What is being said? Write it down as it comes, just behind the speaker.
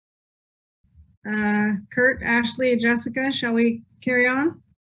Kurt, Ashley, Jessica, shall we carry on?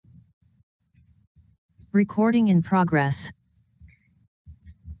 Recording in progress.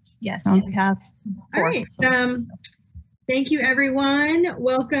 Yes, we have. All right. Thank you, everyone.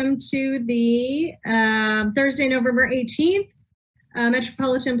 Welcome to the Thursday, November 18th,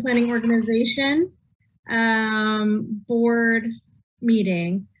 Metropolitan Planning Organization board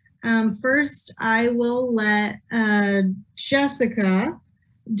meeting. First, I will let Jessica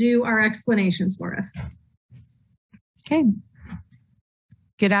do our explanations for us. Okay.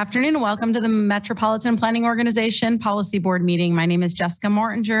 Good afternoon and welcome to the Metropolitan Planning Organization Policy Board meeting. My name is Jessica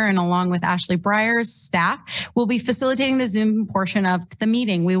Mortinger, and along with Ashley Breyer's staff, we'll be facilitating the Zoom portion of the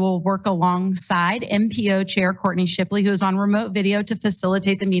meeting. We will work alongside MPO Chair Courtney Shipley, who is on remote video to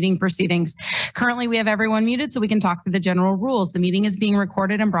facilitate the meeting proceedings. Currently, we have everyone muted so we can talk through the general rules. The meeting is being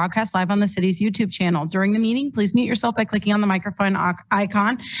recorded and broadcast live on the city's YouTube channel. During the meeting, please mute yourself by clicking on the microphone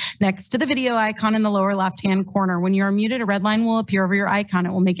icon next to the video icon in the lower left-hand corner. When you are muted, a red line will appear over your icon.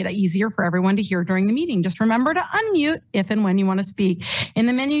 It will make it easier for everyone to hear during the meeting. Just remember to unmute if and when you want to speak. In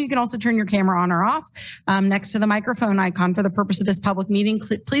the menu, you can also turn your camera on or off. Next to the microphone icon, for the purpose of this public meeting,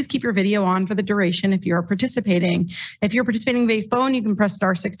 please keep your video on for the duration if you are participating. If you're participating via phone, you can press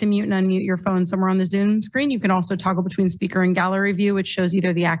 *6 to mute and unmute your phone somewhere on the Zoom screen. You can also toggle between speaker and gallery view, which shows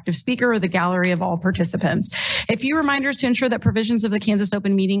either the active speaker or the gallery of all participants. A few reminders to ensure that provisions of the Kansas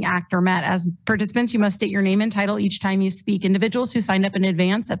Open Meeting Act are met. As participants, you must state your name and title each time you speak. Individuals who signed up in advance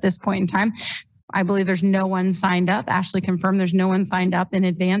at this point in time, I believe there's no one signed up. Ashley confirmed there's no one signed up in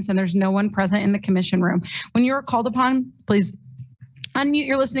advance, and there's no one present in the commission room. When you are called upon, please unmute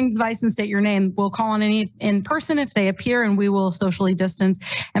your listening device and state your name. We'll call on any in person if they appear, and we will socially distance.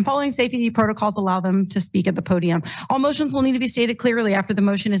 And following safety protocols, allow them to speak at the podium. All motions will need to be stated clearly after the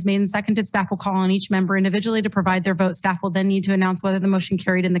motion is made and seconded. Staff will call on each member individually to provide their vote. Staff will then need to announce whether the motion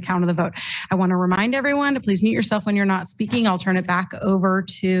carried in the count of the vote. I want to remind everyone to please mute yourself when you're not speaking. I'll turn it back over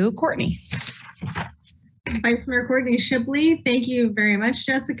to Courtney. Vice Mayor Courtney Shipley, thank you very much,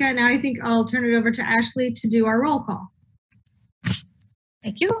 Jessica. Now I think I'll turn it over to Ashley to do our roll call.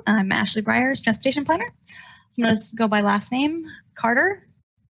 Thank you. I'm Ashley Breyers, Transportation Planner. I'm going to go by last name. Carter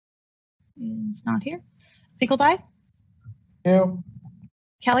is not here. Finkeldye? Here.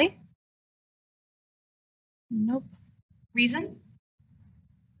 Kelly? Nope. Reason?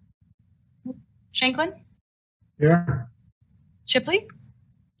 Nope. Shanklin? Here. Shipley?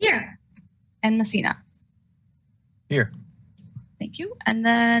 Here. And Messina? Here. Thank you. And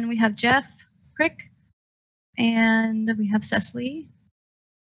then we have Jeff Crick, and we have Cecily,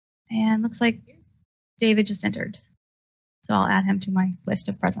 and looks like David just entered. So I'll add him to my list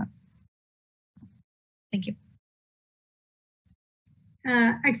of present. Thank you.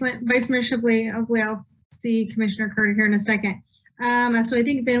 Excellent. Vice Mayor Shipley, hopefully I'll see Commissioner Carter here in a second. So I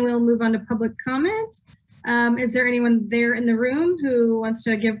think then we'll move on to public comment. Is there anyone there in the room who wants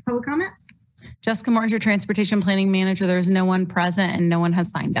to give public comment? Jessica Mortinger, Transportation Planning Manager. There's no one present and no one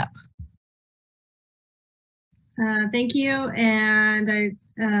has signed up. Thank you. And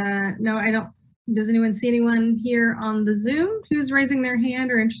no, I don't. Does anyone see anyone here on the Zoom who's raising their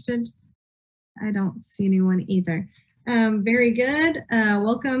hand or interested? I don't see anyone either. Very good.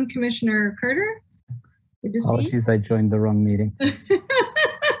 Welcome, Commissioner Carter. Good to see you. Apologies, I joined the wrong meeting.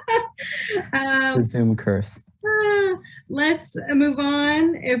 The Zoom curse. Let's move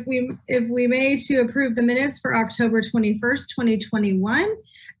on, if we may, to approve the minutes for October 21st, 2021.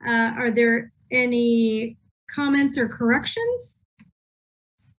 Are there any comments or corrections?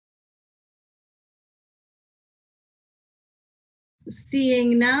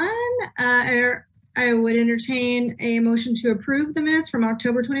 Seeing none, I would entertain a motion to approve the minutes from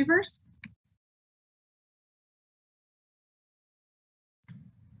October 21st.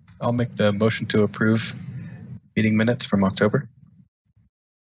 I'll make the motion to approve meeting minutes from October.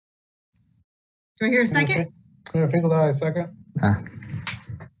 Do I hear a second? Finkeldye, second.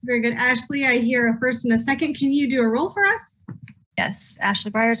 Very good. Ashley, I hear a first and a second. Can you do a roll for us? Yes. Ashley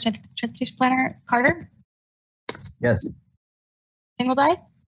Breyers, Transportation Planner. Carter? Yes. Finkeldye?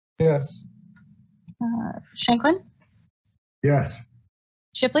 Yes. Shanklin? Yes.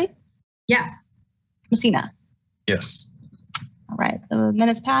 Shipley? Yes. Messina? Yes. All right. The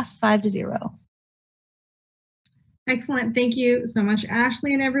minutes passed 5-0. Excellent. Thank you so much,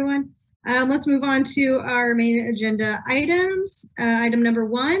 Ashley and everyone. Let's move on to our main agenda items. Item number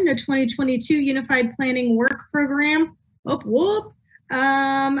 1, the 2022 Unified Planning Work Program. Whoop, whoop.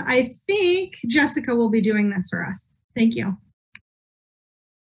 I think Jessica will be doing this for us. Thank you.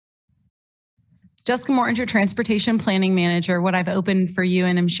 Jessica Mortinger, Transportation Planning Manager. What I've opened for you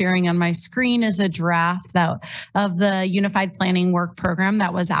and I'm sharing on my screen is a draft of the Unified Planning Work Program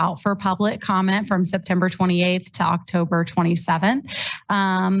that was out for public comment from September 28th to October 27th.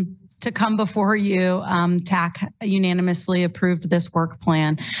 To come before you, TAC unanimously approved this work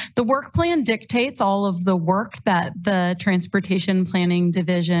plan. The work plan dictates all of the work that the Transportation Planning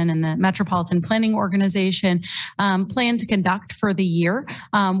Division and the Metropolitan Planning Organization plan to conduct for the year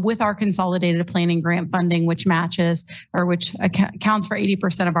with our consolidated planning grant funding, which matches or which accounts for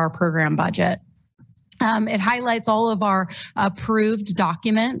 80% of our program budget. It highlights all of our approved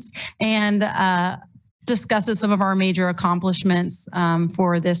documents and discusses some of our major accomplishments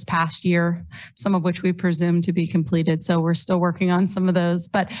for this past year, some of which we presume to be completed. So we're still working on some of those.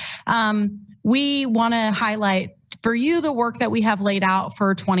 But we want to highlight for you the work that we have laid out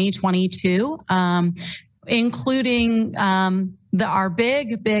for 2022, including our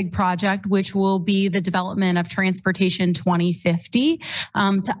big project, which will be the development of Transportation 2050 to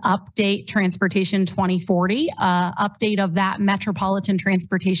update Transportation 2040. Update of that Metropolitan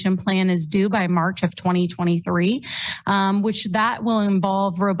Transportation Plan is due by March of 2023, which that will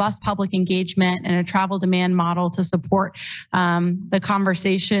involve robust public engagement and a travel demand model to support the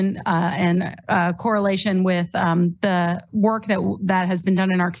conversation and correlation with the work that has been done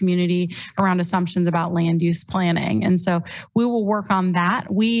in our community around assumptions about land use planning. And so we will work on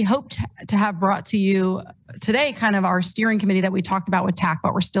that. We hope to have brought to you today kind of our steering committee that we talked about with TAC,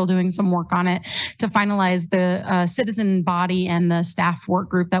 but we're still doing some work on it to finalize the citizen body and the staff work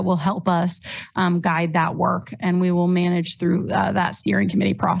group that will help us guide that work. And we will manage through that steering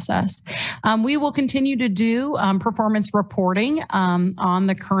committee process. We will continue to do performance reporting on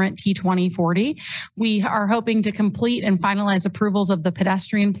the current T2040. We are hoping to complete and finalize approvals of the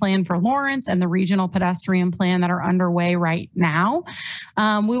pedestrian plan for Lawrence and the regional pedestrian plan that are underway right now.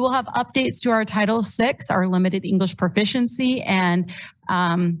 We will have updates to our Title VI, our limited English proficiency, and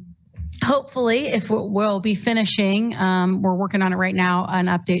hopefully, if we'll be finishing, we're working on it right now, an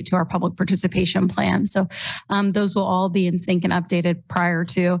update to our public participation plan. So those will all be in sync and updated prior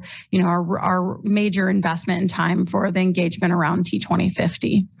to, our major investment in time for the engagement around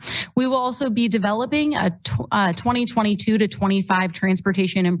T2050. We will also be developing a 2022 to 25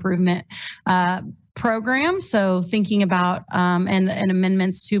 transportation improvement program. So thinking about and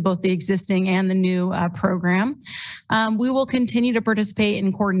amendments to both the existing and the new program. We will continue to participate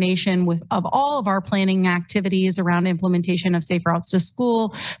in coordination of all of our planning activities around implementation of safe routes to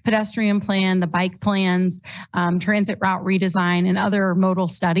school, pedestrian plan, the bike plans, transit route redesign, and other modal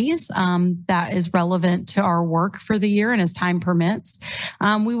studies that is relevant to our work for the year and as time permits.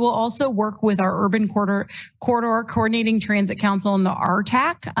 We will also work with our Urban Corridor Coordinating Transit Council and the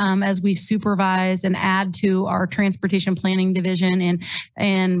RTAC as we supervise and add to our Transportation Planning Division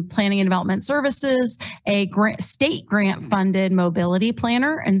and Planning and Development Services, a state grant funded mobility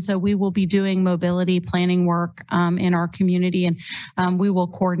planner. And so we will be doing mobility planning work in our community, and we will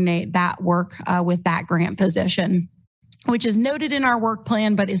coordinate that work with that grant position, which is noted in our work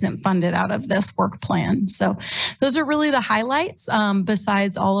plan, but isn't funded out of this work plan. So those are really the highlights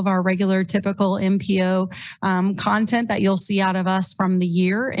besides all of our regular typical MPO content that you'll see out of us from the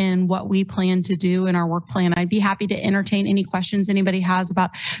year and what we plan to do in our work plan. I'd be happy to entertain any questions anybody has about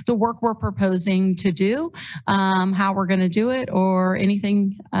the work we're proposing to do, how we're going to do it, or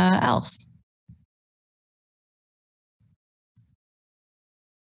anything else.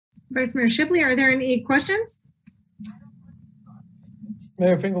 Vice Mayor Shipley, are there any questions?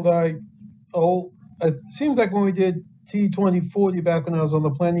 Mayor Finkeldei, it seems like when we did T2040 back when I was on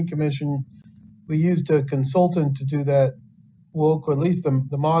the Planning Commission, we used a consultant to do that work, or at least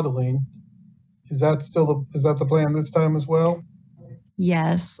the modeling. Is that the plan this time as well?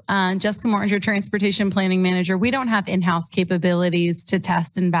 Yes. Jessica Mortinger, Transportation Planning Manager. We don't have in-house capabilities to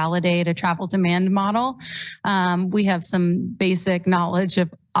test and validate a travel demand model. We have some basic knowledge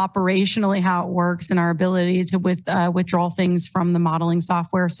of operationally how it works and our ability to withdraw things from the modeling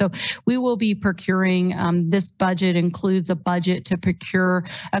software. So we will be procuring, this budget includes a budget to procure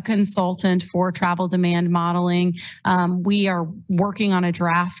a consultant for travel demand modeling. We are working on a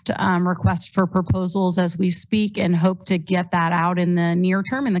draft request for proposals as we speak and hope to get that out in the near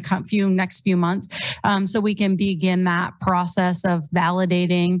term, in the next few months, so we can begin that process of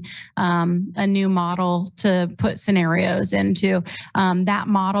validating a new model to put scenarios into. That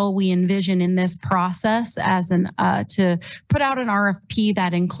model model we envision in this process as to put out an RFP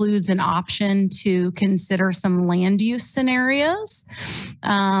that includes an option to consider some land use scenarios,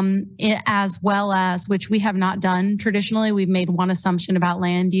 as well as, which we have not done traditionally. We've made one assumption about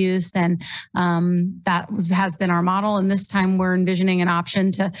land use, and has been our model. And this time we're envisioning an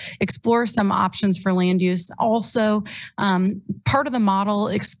option to explore some options for land use. Also, part of the model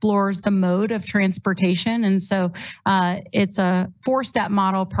explores the mode of transportation. And so it's a 4-step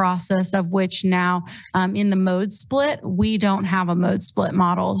model process, of which now in the mode split, we don't have a mode split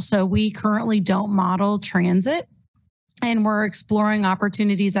model. So we currently don't model transit. And we're exploring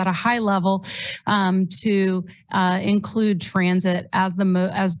opportunities at a high level to include transit as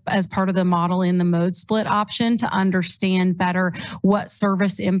as part of the model in the mode split option, to understand better what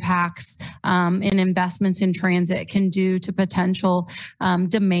service impacts and investments in transit can do to potential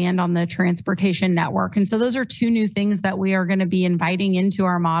demand on the transportation network. And so those are 2 new things that we are going to be inviting into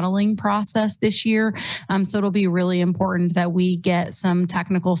our modeling process this year. So it'll be really important that we get some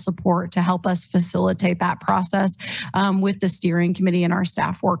technical support to help us facilitate that process with the steering committee and our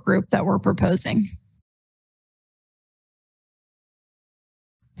staff work group that we're proposing.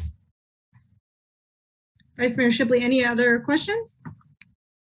 Vice Mayor Shipley, any other questions?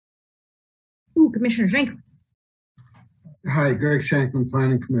 Ooh, Commissioner Shanklin. Hi, Greg Shanklin,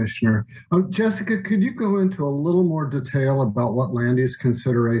 Planning Commissioner. Jessica, could you go into a little more detail about what land use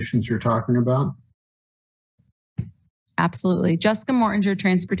considerations you're talking about? Absolutely. Jessica Mortinger,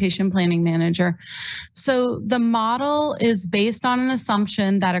 Transportation Planning Manager. So the model is based on an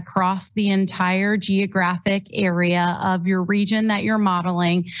assumption that across the entire geographic area of your region that you're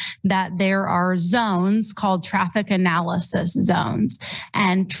modeling, that there are zones called traffic analysis zones,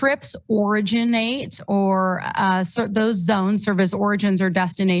 and trips originate, or so those zones serve as origins or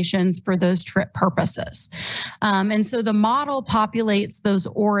destinations for those trip purposes. And so the model populates those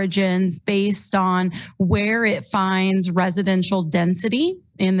origins based on where it finds residential density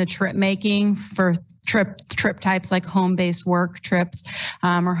in the trip making for trip types like home-based work trips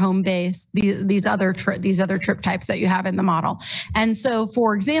or home-based, these other trip types that you have in the model. And so,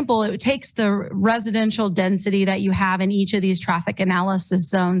 for example, it takes the residential density that you have in each of these traffic analysis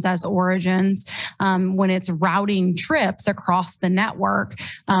zones as origins when it's routing trips across the network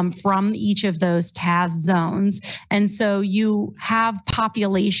from each of those TAS zones. And so you have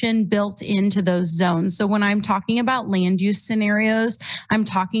population built into those zones. So when I'm talking about land use scenarios, I'm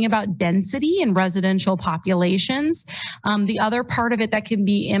talking about density in residential populations. The other part of it that can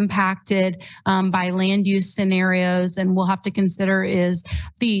be impacted by land use scenarios, and we'll have to consider, is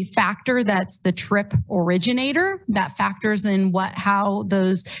the factor that's the trip originator, that factors in how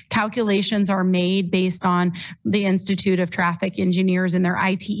those calculations are made based on the Institute of Traffic Engineers and their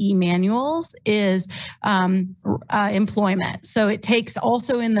ITE manuals, is employment. So it takes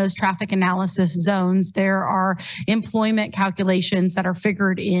also in those traffic analysis zones, there are employment calculations that are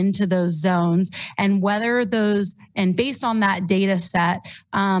figured into those zones, and whether those, and based on that data set,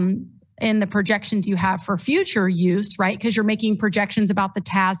 in the projections you have for future use, right? Because you're making projections about the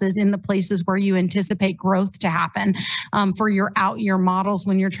TASs in the places where you anticipate growth to happen for your out-year models.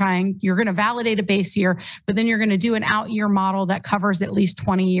 When you're going to validate a base year, but then you're going to do an out-year model that covers at least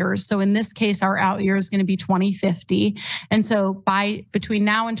 20 years. So in this case, our out-year is going to be 2050. And so between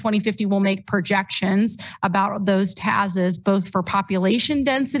now and 2050, we'll make projections about those TASs, both for population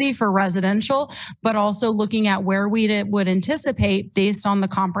density for residential, but also looking at where we would anticipate, based on the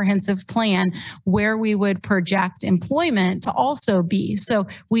comprehensive plan, where we would project employment to also be. So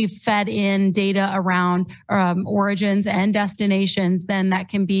we've fed in data around origins and destinations then that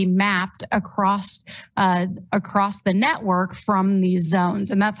can be mapped across the network from these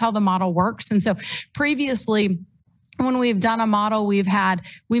zones. And that's how the model works. And so previously, when we've done a model, we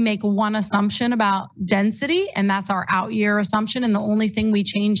make one assumption about density, and that's our out-year assumption. And the only thing we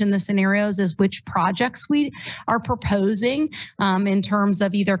change in the scenarios is which projects we are proposing in terms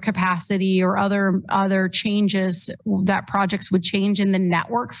of either capacity or other changes that projects would change in the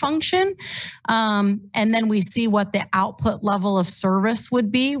network function. And then we see what the output level of service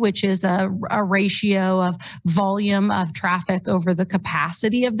would be, which is a ratio of volume of traffic over the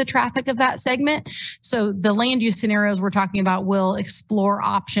capacity of the traffic of that segment. So the land use scenario we're talking about will explore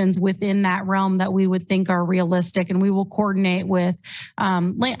options within that realm that we would think are realistic, and we will coordinate with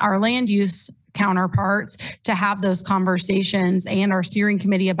our land use counterparts to have those conversations, and our steering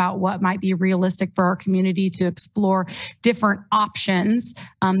committee about what might be realistic for our community to explore different options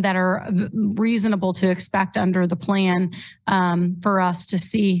that are reasonable to expect under the plan for us to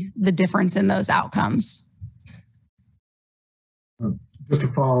see the difference in those outcomes. Just to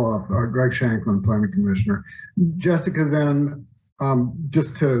follow up, Greg Shanklin, Planning Commissioner. Jessica, then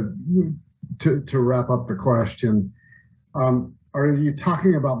just to wrap up the question, are you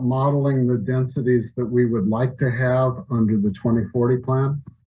talking about modeling the densities that we would like to have under the 2040 plan?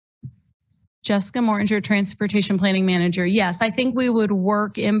 Jessica Mortinger, Transportation Planning Manager. Yes, I think we would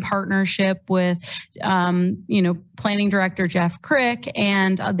work in partnership with, Planning Director Jeff Crick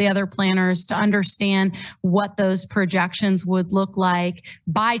and the other planners to understand what those projections would look like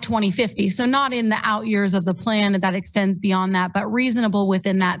by 2050. So not in the out years of the plan that extends beyond that, but reasonable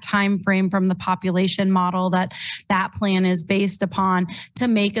within that time frame from the population model that plan is based upon to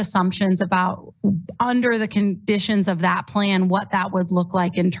make assumptions about under the conditions of that plan, what that would look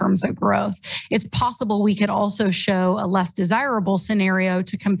like in terms of growth. It's possible we could also show a less desirable scenario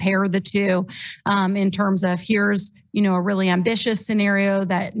to compare the two in terms of here's a really ambitious scenario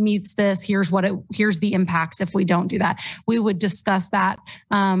that meets this. Here's the impacts if we don't do that. We would discuss that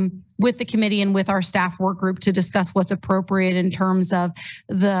with the committee and with our staff work group to discuss what's appropriate in terms of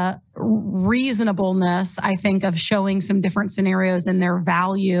the reasonableness, I think, of showing some different scenarios and their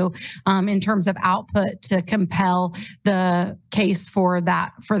value in terms of output to compel the case for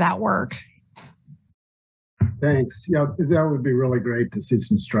that work. Thanks. Yeah, that would be really great to see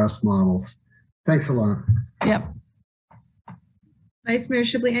some stress models. Thanks a lot. Yep. Vice Mayor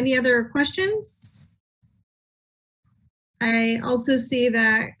Shipley, any other questions? I also see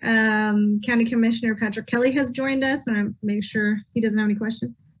that County Commissioner Patrick Kelly has joined us. I want to make sure he doesn't have any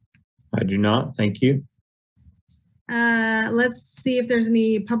questions. I do not. Thank you. Let's see if there's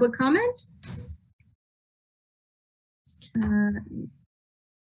any public comment.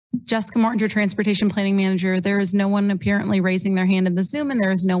 Jessica Mortinger, Transportation Planning Manager. There is no one apparently raising their hand in the Zoom, and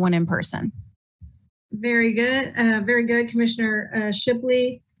there is no one in person. Very good. Very good, Commissioner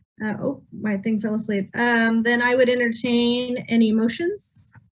Shipley. My thing fell asleep. Then I would entertain any motions.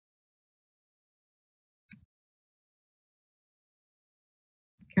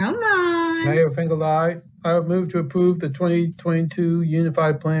 Come on. Mayor Finkel, I would move to approve the 2022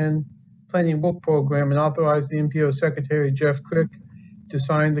 Unified Planning Book Program and authorize the MPO Secretary Jeff Crick to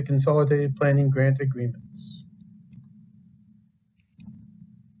sign the consolidated planning grant agreements.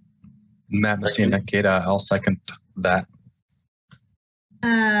 Matt Messina, Kata, I'll second that.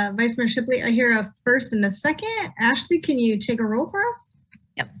 Vice Mayor Shipley, I hear a first and a second. Ashley, can you take a roll for us?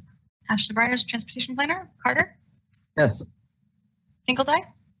 Yep. Ashley Briers, Transportation Planner. Carter? Yes. Finkeldye?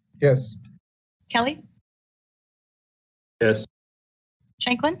 Yes. Kelly? Yes.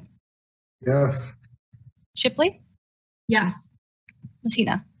 Shanklin? Yes. Shipley? Yes.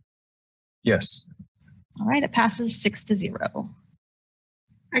 Messina? Yes. All right, it passes 6-0.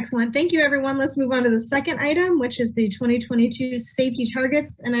 Excellent. Thank you, everyone. Let's move on to the second item, which is the 2022 safety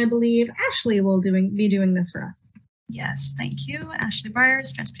targets. And I believe Ashley will be doing this for us. Yes, thank you. Ashley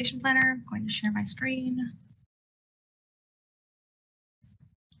Briers, Transportation Planner. I'm going to share my screen.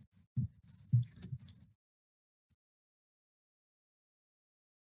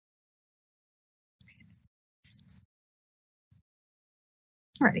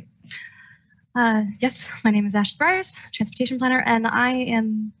 Alrighty. Yes, my name is Ashley Briers, Transportation Planner, and I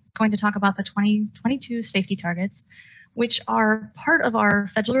am going to talk about the 2022 safety targets, which are part of our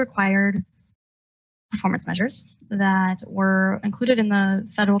federally required performance measures that were included in the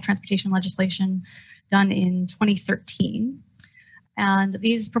federal transportation legislation done in 2013. And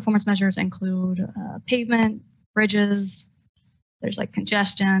these performance measures include pavement, bridges, there's like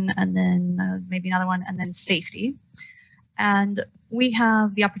congestion, and then maybe another one, and then safety. And we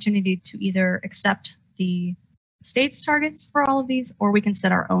have the opportunity to either accept the state's targets for all of these, or we can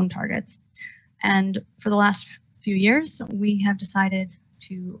set our own targets. And for the last few years, we have decided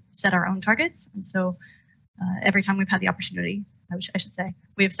to set our own targets. And so every time we've had the opportunity, I should say,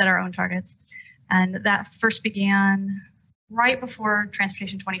 we have set our own targets. And that first began right before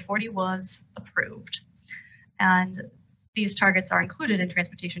Transportation 2040 was approved. And these targets are included in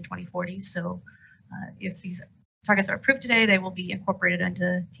Transportation 2040. So if these targets are approved today, they will be incorporated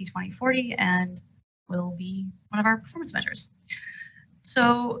into T2040 and will be one of our performance measures.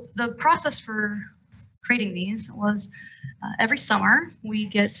 So the process for creating these was every summer we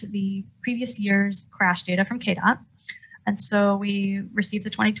get the previous year's crash data from KDOT. And so we received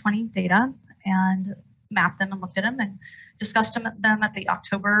the 2020 data and mapped them and looked at them and discussed them at the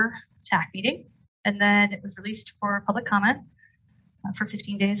October TAC meeting. And then it was released for public comment for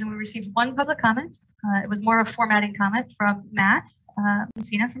 15 days, and we received one public comment. It was more of a formatting comment from Matt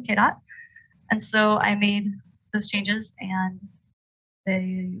Messina from KDOT. And so I made those changes, and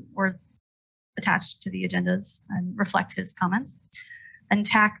they were attached to the agendas and reflect his comments. And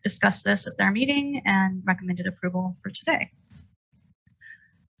TAC discussed this at their meeting and recommended approval for today.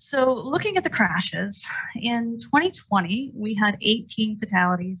 So looking at the crashes, in 2020, we had 18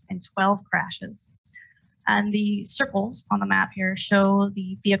 fatalities and 12 crashes. And the circles on the map here show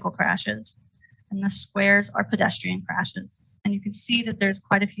the vehicle crashes, and the squares are pedestrian crashes. And you can see that there's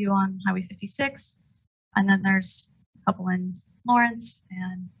quite a few on Highway 56, and then there's a couple in Lawrence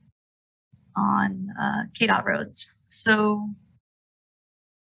and on KDOT roads. So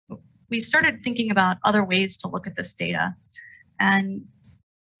we started thinking about other ways to look at this data and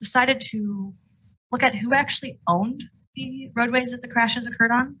decided to look at who actually owned the roadways that the crashes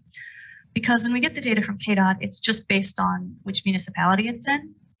occurred on. Because when we get the data from KDOT, it's just based on which municipality it's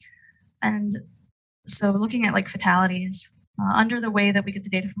in. And so looking at like fatalities, under the way that we get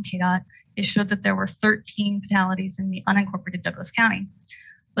the data from KDOT, it showed that there were 13 fatalities in the unincorporated Douglas County.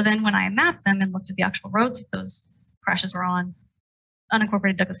 But then when I mapped them and looked at the actual roads that those crashes were on,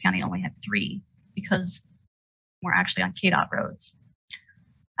 unincorporated Douglas County only had 3 because we're actually on KDOT roads.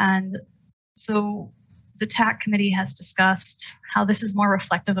 And so the TAC committee has discussed how this is more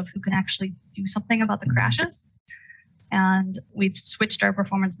reflective of who can actually do something about the crashes. And we've switched our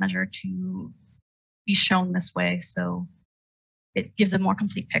performance measure to be shown this way, so it gives a more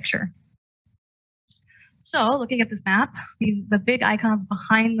complete picture. So looking at this map, the big icons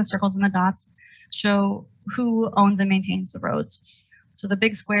behind the circles and the dots show who owns and maintains the roads. So the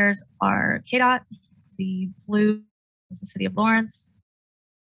big squares are KDOT, the blue is the city of Lawrence,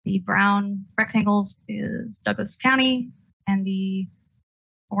 the brown rectangles is Douglas County, and the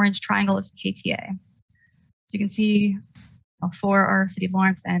orange triangle is KTA. So you can see 4 are city of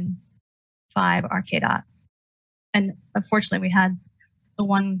Lawrence and 5 are KDOT. And unfortunately, we had the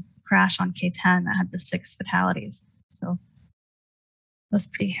one crash on K10 that had the 6 fatalities. So that's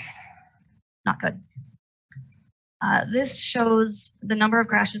pretty not good. This shows the number of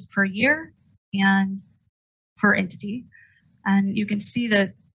crashes per year and per entity. And you can see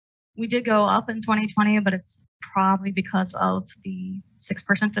that we did go up in 2020, but it's probably because of the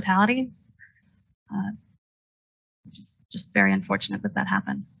 6% fatality, which is just very unfortunate that that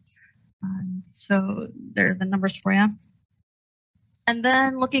happened. So there are the numbers for you. And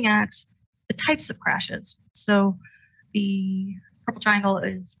then looking at the types of crashes. So the purple triangle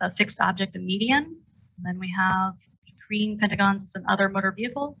is a fixed object, a median. And then we have green pentagons as another motor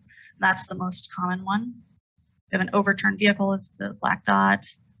vehicle. That's the most common one. We have an overturned vehicle, it's the black dot.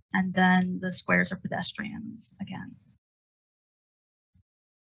 And then the squares are pedestrians again.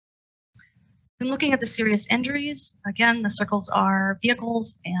 Then looking at the serious injuries, again, the circles are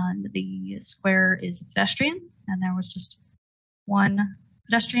vehicles and the square is a pedestrian. And there was just 1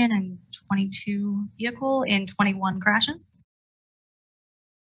 pedestrian and 22 vehicle in 21 crashes.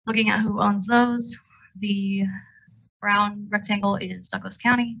 Looking at who owns those, the brown rectangle is Douglas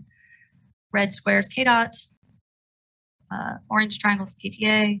County, red squares KDOT, orange triangles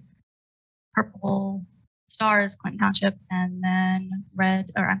KTA, purple stars Clinton Township, and then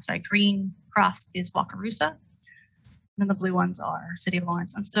green cross is Wakarusa. And then the blue ones are City of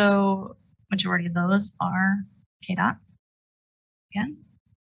Lawrence. And so majority of those are KDOT again.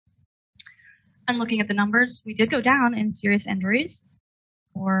 And looking at the numbers, we did go down in serious injuries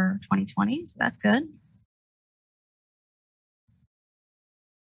for 2020, so that's good.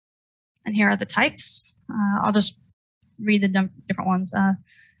 And here are the types. I'll just read the different ones.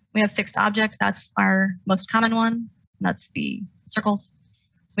 We have fixed object, that's our most common one. That's the circles.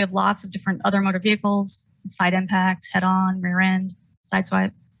 We have lots of different other motor vehicles, side impact, head-on, rear end, side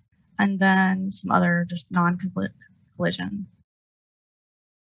swipe, and then some other just non-collision.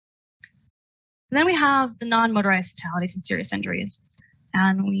 And then we have the non-motorized fatalities and serious injuries.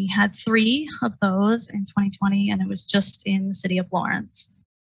 And we had 3 of those in 2020, and it was just in the city of Lawrence.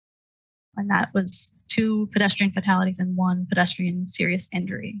 And that was 2 pedestrian fatalities and 1 pedestrian serious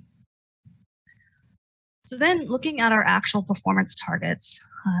injury. So then looking at our actual performance targets,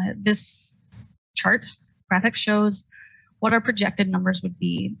 this chart graphic shows what our projected numbers would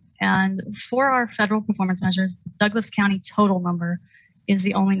be. And for our federal performance measures, the Douglas County total number is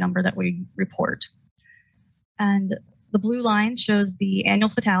the only number that we report. And the blue line shows the annual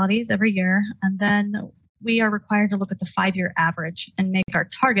fatalities every year, and then we are required to look at the 5-year average and make our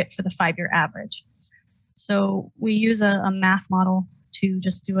target for the 5-year average. So we use a math model to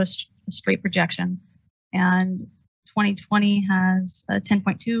just do a straight projection. And 2020 has a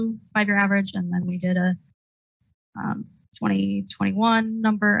 10.2 5-year average, and then we did a 2021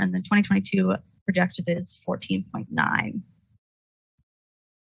 number, and then 2022 projected is 14.9.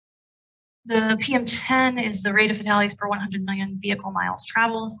 The PM10 is the rate of fatalities per 100 million vehicle miles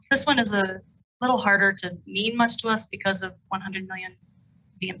traveled. This one is a little harder to mean much to us because of 100 million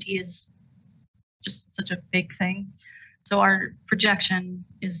VMT is just such a big thing. So our projection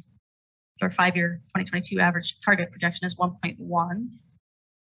is, our 5-year 2022 average target projection is 1.1.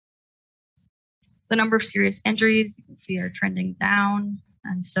 The number of serious injuries, you can see, are trending down.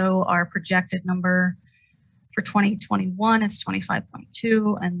 And so our projected number for 2021 is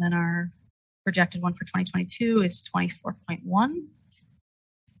 25.2, and then our projected one for 2022 is 24.1.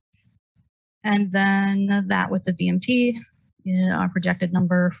 And then that with the VMT, our projected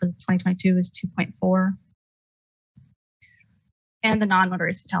number for 2022 is 2.4. And the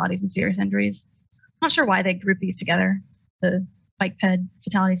non-motorized fatalities and serious injuries. I'm not sure why they group these together, the bike ped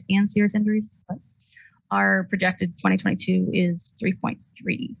fatalities and serious injuries, but our projected 2022 is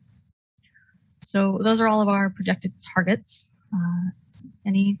 3.3. So those are all of our projected targets.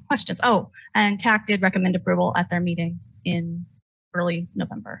 Any questions? Oh, and TAC did recommend approval at their meeting in early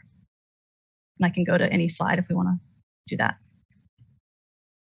November. And I can go to any slide if we want to do that.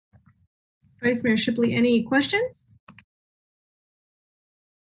 Vice Mayor Shipley, any questions?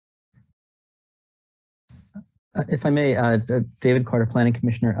 If I may, David Carter, Planning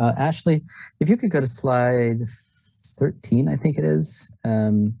Commissioner. Ashley, if you could go to slide 13, I think it is.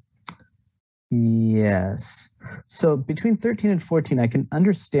 Yes. So between 13 and 14, I can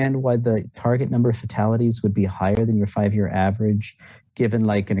understand why the target number of fatalities would be higher than your 5-year average, given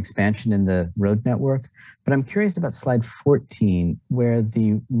like an expansion in the road network. But I'm curious about slide 14, where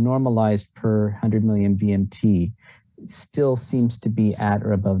the normalized per 100 million VMT still seems to be at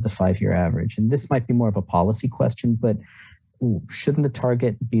or above the 5-year average. And this might be more of a policy question, but shouldn't the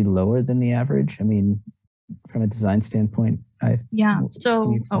target be lower than the average? I mean, from a design standpoint,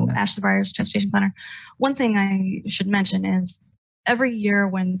 So, Ashley Byers, Transportation Planner. One thing I should mention is every year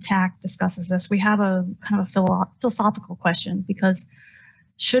when TAC discusses this, we have a kind of a philosophical question, because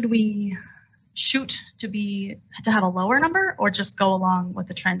should we shoot to have a lower number or just go along what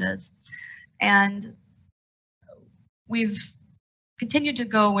the trend is? And we've continued to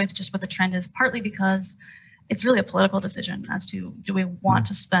go with just what the trend is, partly because it's really a political decision as to, do we want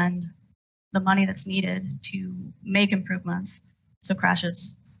to spend the money that's needed to make improvements so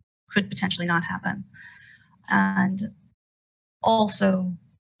crashes could potentially not happen? And also,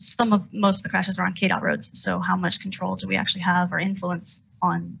 most of the crashes are on KDOT roads, so how much control do we actually have or influence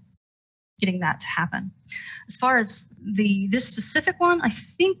on getting that to happen? As far as this specific one, I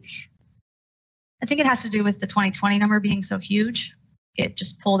think it has to do with the 2020 number being so huge. It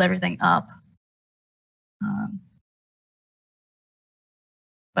just pulled everything up.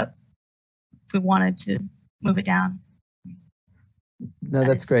 But if we wanted to move it down. No,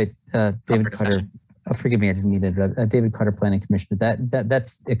 that's great. David Carter, forgive me, I didn't mean to interrupt. David Carter, Planning Commissioner.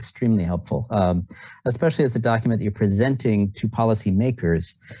 That's extremely helpful, especially as a document that you're presenting to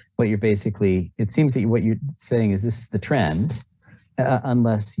policymakers. It seems that what you're saying is this is the trend,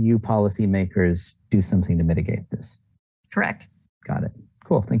 unless you policymakers do something to mitigate this. Correct. Got it.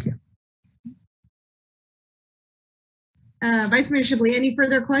 Cool. Thank you. Vice Mayor Shipley, any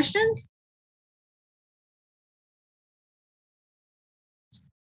further questions?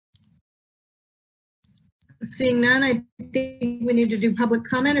 Seeing none, I think we need to do public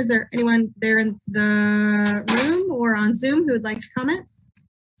comment. Is there anyone there in the room or on Zoom who would like to comment?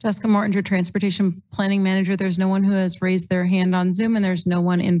 Jessica Mortinger, Transportation Planning Manager. There's no one who has raised their hand on Zoom, and there's no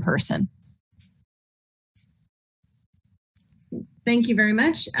one in person. Thank you very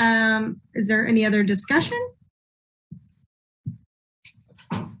much. Is there any other discussion?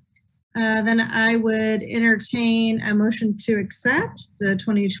 Then I would entertain a motion to accept the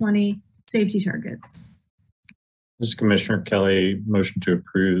 2020 safety targets. This is Commissioner Kelly, motion to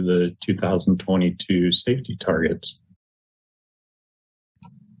approve the 2022 safety targets.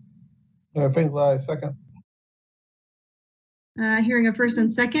 Fainsbury, second. Hearing a first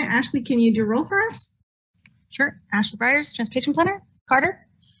and second. Ashley, can you do roll for us? Sure. Ashley Byers, Transportation Planner. Carter?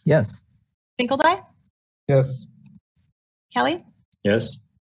 Yes. Finkeldye? Yes. Kelly? Yes.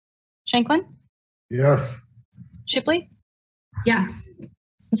 Shanklin? Yes. Shipley? Yes.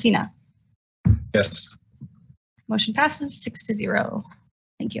 Messina? Yes. Motion passes 6-0.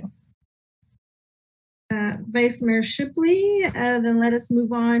 Thank you. Vice Mayor Shipley, then let us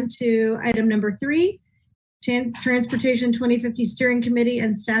move on to item number 3, Transportation 2050 Steering Committee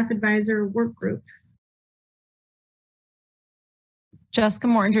and Staff Advisor Work Group. Jessica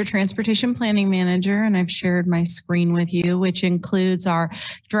Mortinger, Transportation Planning Manager, and I've shared my screen with you, which includes our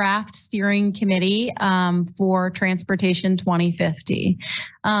draft steering committee for Transportation 2050.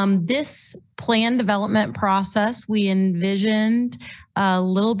 This plan development process, we envisioned a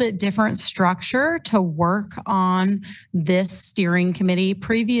little bit different structure to work on this steering committee.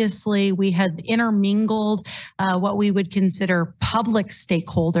 Previously, we had intermingled what we would consider public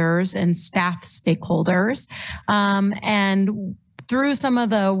stakeholders and staff stakeholders. And through some of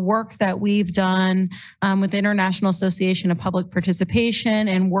the work that we've done with the International Association of Public Participation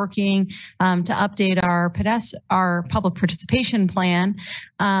and working to update our public participation plan,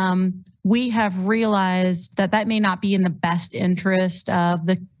 we have realized that that may not be in the best interest of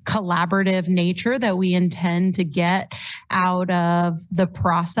the collaborative nature that we intend to get out of the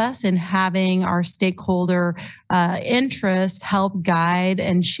process, and having our stakeholder interests help guide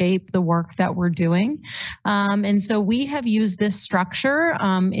and shape the work that we're doing. And so we have used this structure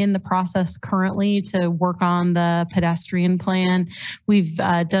in the process currently to work on the pedestrian plan. We've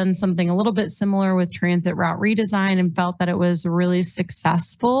done something a little bit similar with transit route redesign and felt that it was really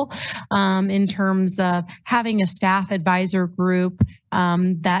successful in terms of having a staff advisor group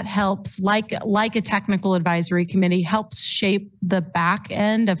that helps, like a technical advisory committee, helps shape the back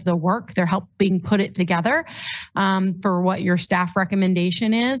end of the work. They're helping put it together for what your staff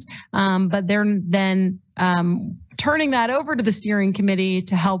recommendation is. But they're then turning that over to the steering committee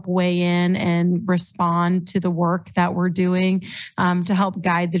to help weigh in and respond to the work that we're doing to help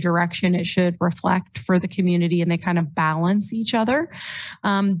guide the direction it should reflect for the community, and they kind of balance each other.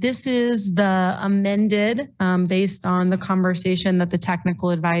 This is the amended based on the conversation that the technical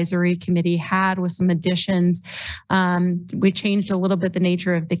advisory committee had with some additions. We changed a little bit the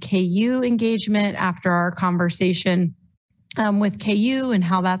nature of the KU engagement after our conversation with KU, and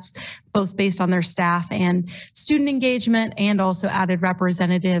how that's both based on their staff and student engagement, and also added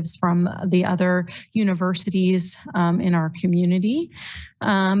representatives from the other universities in our community.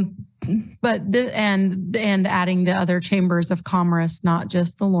 And adding the other chambers of commerce, not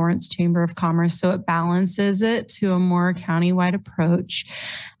just the Lawrence Chamber of Commerce. So it balances it to a more countywide approach.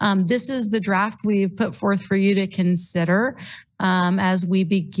 This is the draft we've put forth for you to consider as we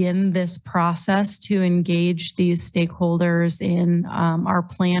begin this process to engage these stakeholders in our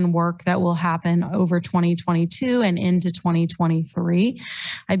plan work that will happen over 2022 and into 2023.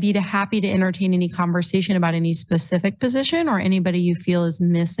 I'd be happy to entertain any conversation about any specific position or anybody you feel is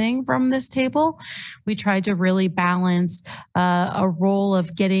missing from this table. We tried to really balance a role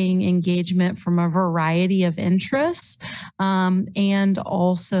of getting engagement from a variety of interests, and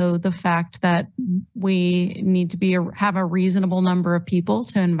also the fact that we need to have a reasonable number of people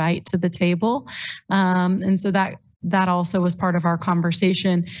to invite to the table. And so that also was part of our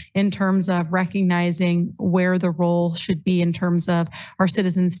conversation in terms of recognizing where the role should be in terms of our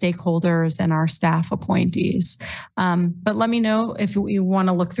citizen stakeholders and our staff appointees. But let me know if you want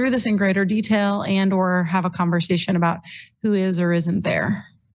to look through this in greater detail and or have a conversation about who is or isn't there.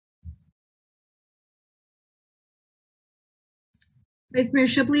 Vice Mayor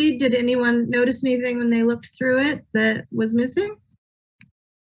Shipley, did anyone notice anything when they looked through it that was missing?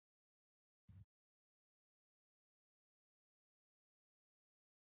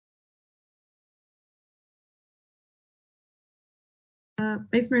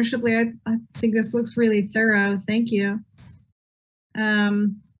 Vice Mayor Shipley, I think this looks really thorough. Thank you.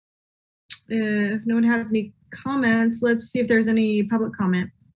 If no one has any comments, let's see if there's any public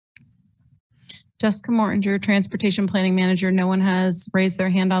comment. Jessica Mortinger, Transportation Planning Manager. No one has raised their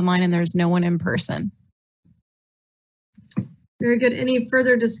hand online, and there's no one in person. Very good. Any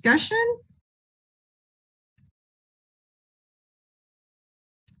further discussion?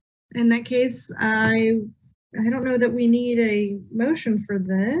 In that case, I don't know that we need a motion for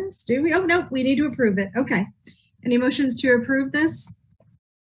this, do we? Oh, no, we need to approve it. Okay. Any motions to approve this?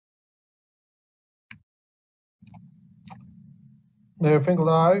 Mayor Finkel,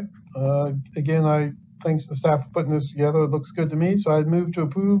 aye. Again, thanks to the staff for putting this together. It looks good to me. So I'd move to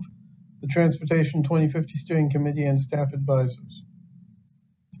approve the Transportation 2050 Steering Committee and staff advisors.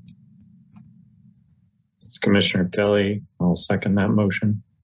 It's Commissioner Kelly. I'll second that motion.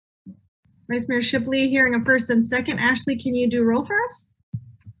 Vice Mayor Shipley, hearing a first and second. Ashley, can you do roll for us?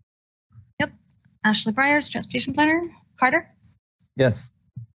 Yep. Ashley Briers, Transportation Planner. Carter? Yes.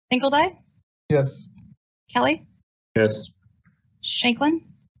 Finkeldye? Yes. Kelly? Yes. Shanklin?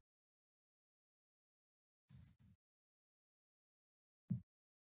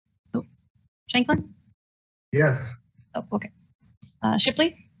 Oh, Shanklin? Yes. Oh, okay.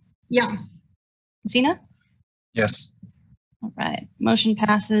 Shipley? Yes. Zena? Yes. All right. Motion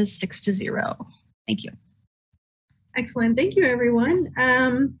passes 6-0. Thank you. Excellent. Thank you, everyone.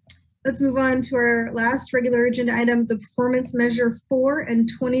 Let's move on to our last regular agenda item, the performance measure 4 and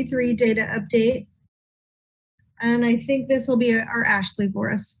 23 data update. And I think this will be our Ashley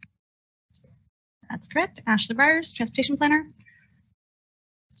for us. That's correct. Ashley Byers, Transportation Planner.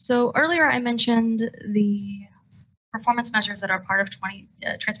 So earlier I mentioned the performance measures that are part of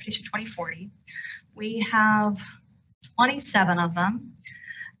Transportation 2040. We have 27 of them,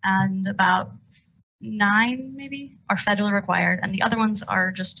 and about 9 maybe are federally required, and the other ones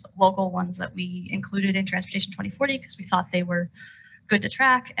are just local ones that we included in Transportation 2040 because we thought they were good to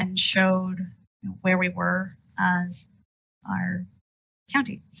track and showed where we were as our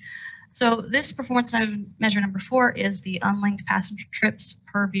county. So this performance measure number 4 is the unlinked passenger trips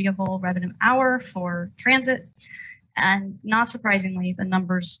per vehicle revenue hour for transit. And not surprisingly, the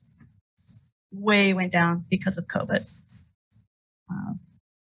numbers way went down because of COVID.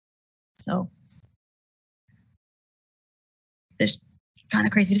 So it's kind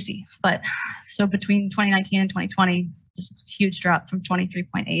of crazy to see. But so between 2019 and 2020, just a huge drop from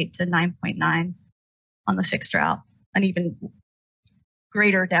 23.8 to 9.9 on the fixed route, an even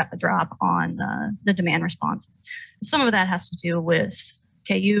greater drop on the demand response. Some of that has to do with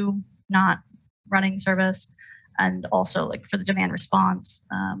KU not running service, and also like for the demand response,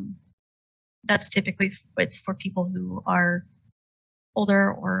 that's typically it's for people who are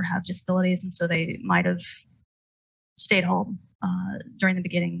older or have disabilities, and so they might have stayed home during the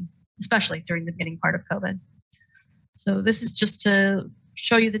beginning, especially during the beginning part of COVID. So this is just to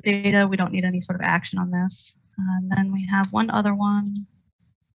show you the data. We don't need any sort of action on this. And then we have one other one,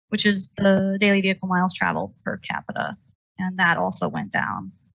 which is the daily vehicle miles traveled per capita. And that also went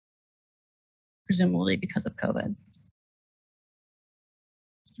down, presumably because of COVID.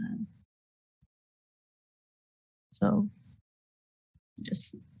 So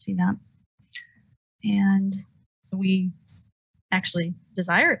just see that. And we actually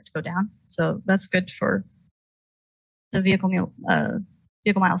desire it to go down. So that's good for the vehicle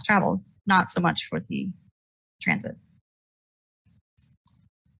miles traveled, not so much for the transit.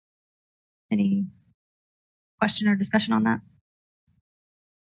 Any question or discussion on that?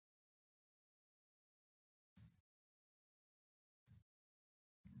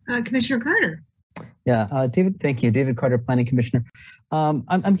 Commissioner Carter. Yeah, David, thank you. David Carter, Planning Commissioner.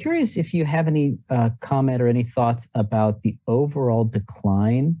 I'm curious if you have any comment or any thoughts about the overall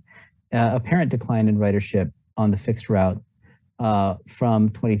decline, apparent decline in ridership on the fixed route from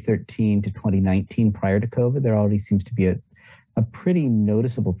 2013 to 2019 prior to COVID. There already seems to be a pretty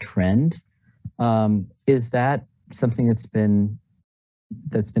noticeable trend. Is that something that's been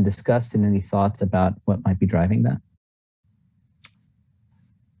discussed, and any thoughts about what might be driving that?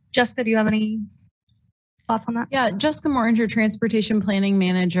 Jessica, do you have any thoughts on that? Yeah, Jessica Mortinger, Transportation Planning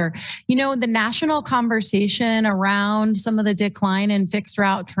Manager. You know, the national conversation around some of the decline in fixed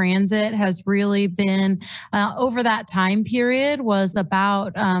route transit has really been over that time period was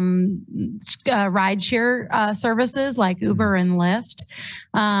about rideshare services like Uber and Lyft.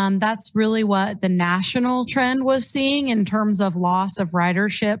 That's really what the national trend was seeing in terms of loss of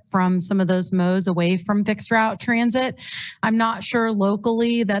ridership from some of those modes away from fixed route transit. I'm not sure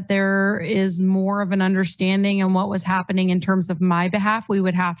locally that there is more of an understanding on what was happening in terms of my behalf. We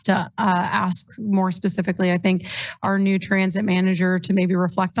would have to ask more specifically, I think, our new transit manager to maybe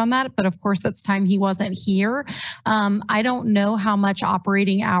reflect on that. But of course, that's time he wasn't here. I don't know how much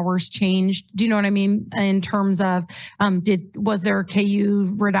operating hours changed. Do you know what I mean? In terms of, was there a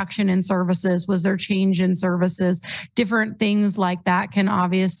KU reduction in services? Was there change in services? Different things like that can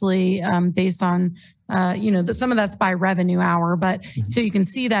obviously, based on some of that's by revenue hour, but so you can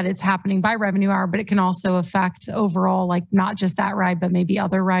see that it's happening by revenue hour, but it can also affect overall, like not just that ride, but maybe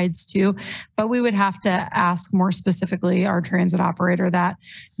other rides too. But we would have to ask more specifically our transit operator that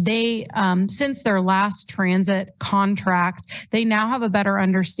they, since their last transit contract, they now have a better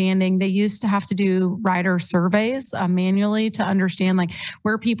understanding. They used to have to do rider surveys manually to understand like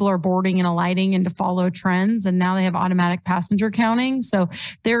where people are boarding and alighting and to follow trends. And now they have automatic passenger counting. So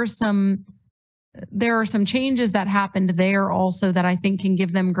there are some changes that happened there also that I think can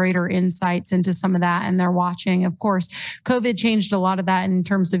give them greater insights into some of that, and they're watching. Of course, COVID changed a lot of that in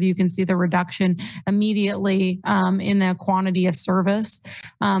terms of you can see the reduction immediately in the quantity of service.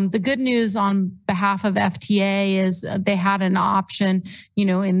 The good news on behalf of FTA is they had an option,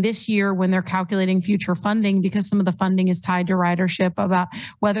 in this year when they're calculating future funding, because some of the funding is tied to ridership, about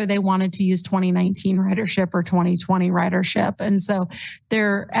whether they wanted to use 2019 ridership or 2020 ridership. And so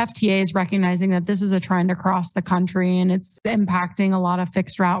their FTA is recognizing that this is a trend across the country and it's impacting a lot of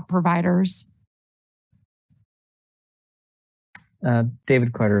fixed route providers.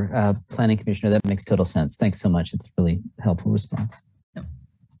 David Carter, Planning Commissioner. That makes total sense. Thanks so much. It's a really helpful response.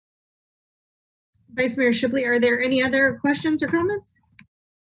 Vice Mayor Shipley, are there any other questions or comments?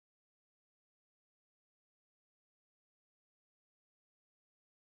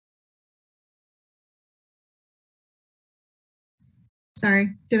 Sorry,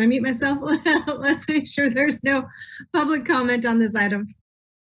 did I mute myself? Let's make sure there's no public comment on this item.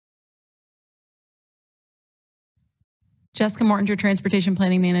 Jessica Mortinger, Transportation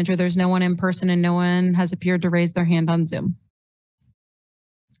Planning Manager. There's no one in person and no one has appeared to raise their hand on Zoom.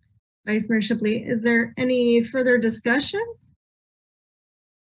 Vice Mayor Shipley, is there any further discussion?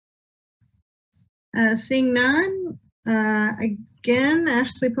 Seeing none, again,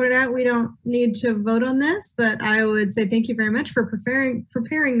 Ashley put it out, we don't need to vote on this, but I would say thank you very much for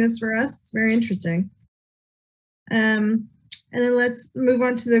preparing this for us. It's very interesting. And then let's move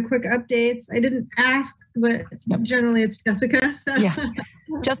on to the quick updates. I didn't ask, but generally it's Jessica. So. Yeah.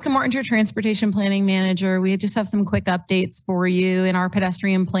 Jessica Mortinger, Transportation Planning Manager. We just have some quick updates for you in our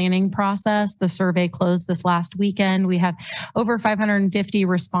pedestrian planning process. The survey closed this last weekend. We had over 550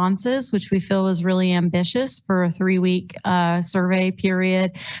 responses, which we feel was really ambitious for a 3-week survey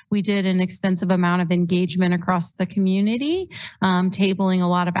period. We did an extensive amount of engagement across the community, tabling a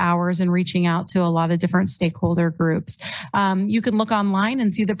lot of hours and reaching out to a lot of different stakeholder groups. You can look online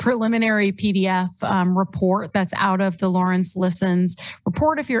and see the preliminary PDF report that's out of the Lawrence Listens report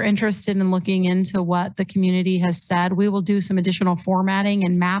if you're interested in looking into what the community has said. We will do some additional formatting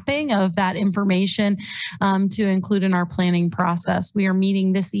and mapping of that information to include in our planning process. We are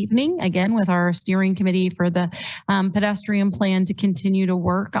meeting this evening again with our steering committee for the pedestrian plan to continue to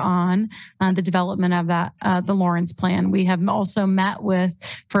work on the development of that, the Lawrence plan. We have also met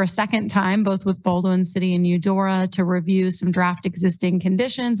for a second time, both with Baldwin City and Eudora, to review some draft existing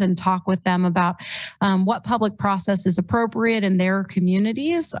conditions and talk with them about what public process is appropriate in their communities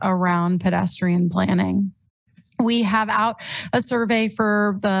around pedestrian planning. We have out a survey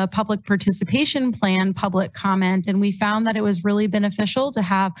for the public participation plan, public comment, and we found that it was really beneficial to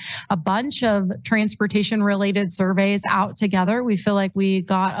have a bunch of transportation related surveys out together. We feel like we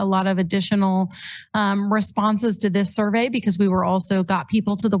got a lot of additional responses to this survey because we were also got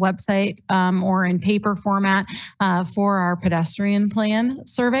people to the website or in paper format for our pedestrian plan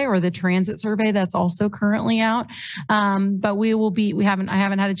survey or the transit survey that's also currently out. But I haven't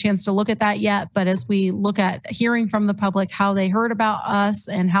had a chance to look at that yet, but as we look at hearing from the public how they heard about us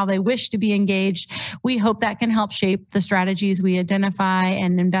and how they wish to be engaged, we hope that can help shape the strategies we identify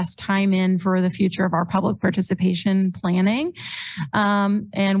and invest time in for the future of our public participation planning.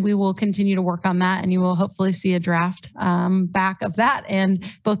 And we will continue to work on that, and you will hopefully see a draft back of that and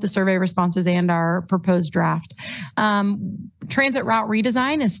both the survey responses and our proposed draft. Transit route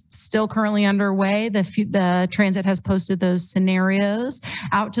redesign is still currently underway. The transit has posted those scenarios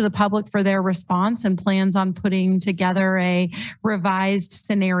out to the public for their response and plans on putting together a revised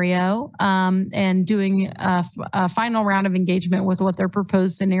scenario and doing a final round of engagement with what their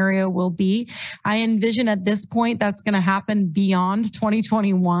proposed scenario will be. I envision at this point that's going to happen beyond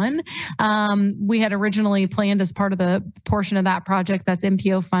 2021. We had originally planned as part of the portion of that project that's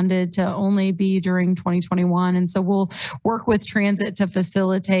MPO funded to only be during 2021. And so we'll work with transit to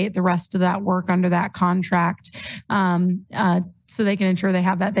facilitate the rest of that work under that contract so they can ensure they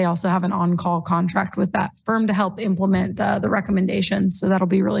have that. They also have an on-call contract with that firm to help implement the recommendations. So that'll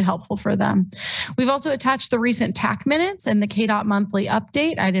be really helpful for them. We've also attached the recent TAC minutes and the KDOT monthly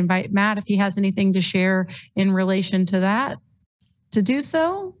update. I'd invite Matt, if he has anything to share in relation to that, to do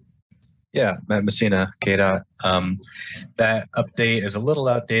so. Yeah, Matt Messina, KDOT. That update is a little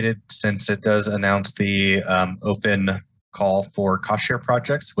outdated since it does announce the open call for cost share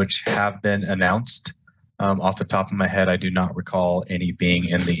projects, which have been announced. Off the top of my head, I do not recall any being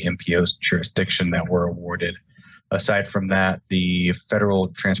in the MPO's jurisdiction that were awarded. Aside from that, the federal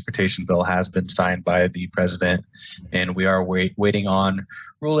transportation bill has been signed by the president, and we are waiting on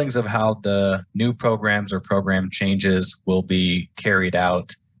rulings of how the new programs or program changes will be carried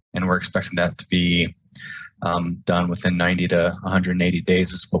out, and we're expecting that to be done within 90 to 180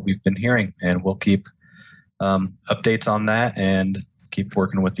 days is what we've been hearing, and we'll keep updates on that and keep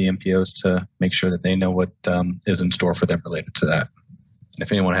working with the MPOs to make sure that they know what is in store for them related to that. And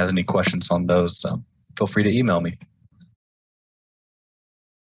if anyone has any questions on those, feel free to email me.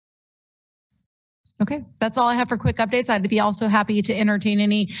 Okay, that's all I have for quick updates. I'd be also happy to entertain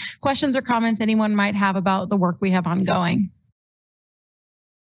any questions or comments anyone might have about the work we have ongoing.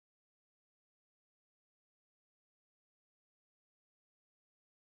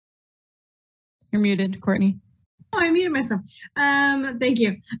 You're muted, Courtney. I muted myself. Thank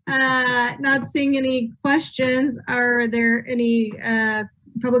you. Not seeing any questions. Are there any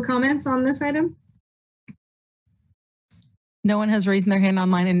public comments on this item? No one has raised their hand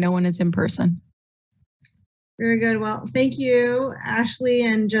online and no one is in person. Very good. Well, thank you, Ashley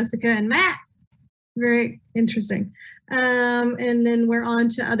and Jessica and Matt. Very interesting. And then we're on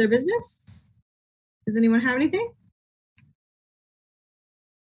to other business. Does anyone have anything?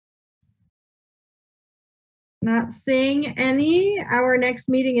 Not seeing any. Our next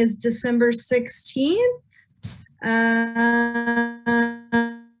meeting is December 16th.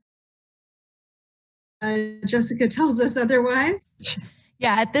 Jessica tells us otherwise.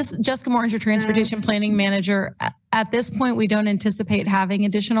 Yeah, at this, Jessica Morton, your Transportation Planning Manager. At this point, we don't anticipate having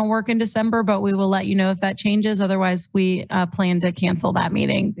additional work in December, but we will let you know if that changes. Otherwise, we plan to cancel that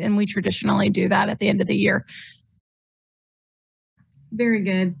meeting, and we traditionally do that at the end of the year. Very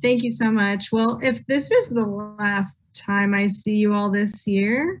good. Thank you so much. Well, if this is the last time I see you all this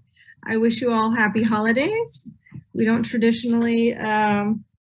year, I wish you all happy holidays. We don't traditionally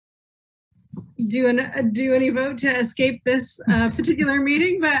do any vote to escape this particular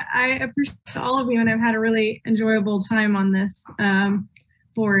meeting, but I appreciate all of you, and I've had a really enjoyable time on this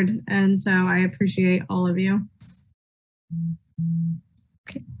board, and so I appreciate all of you.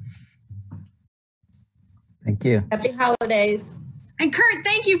 Okay. Thank you. Happy holidays. And Kurt,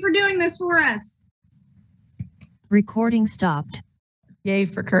 thank you for doing this for us. Recording stopped. Yay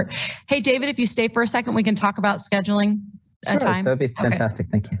for Kurt. Hey, David, if you stay for a second, we can talk about scheduling a Sure, time. that'd be Okay. fantastic.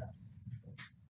 Thank you.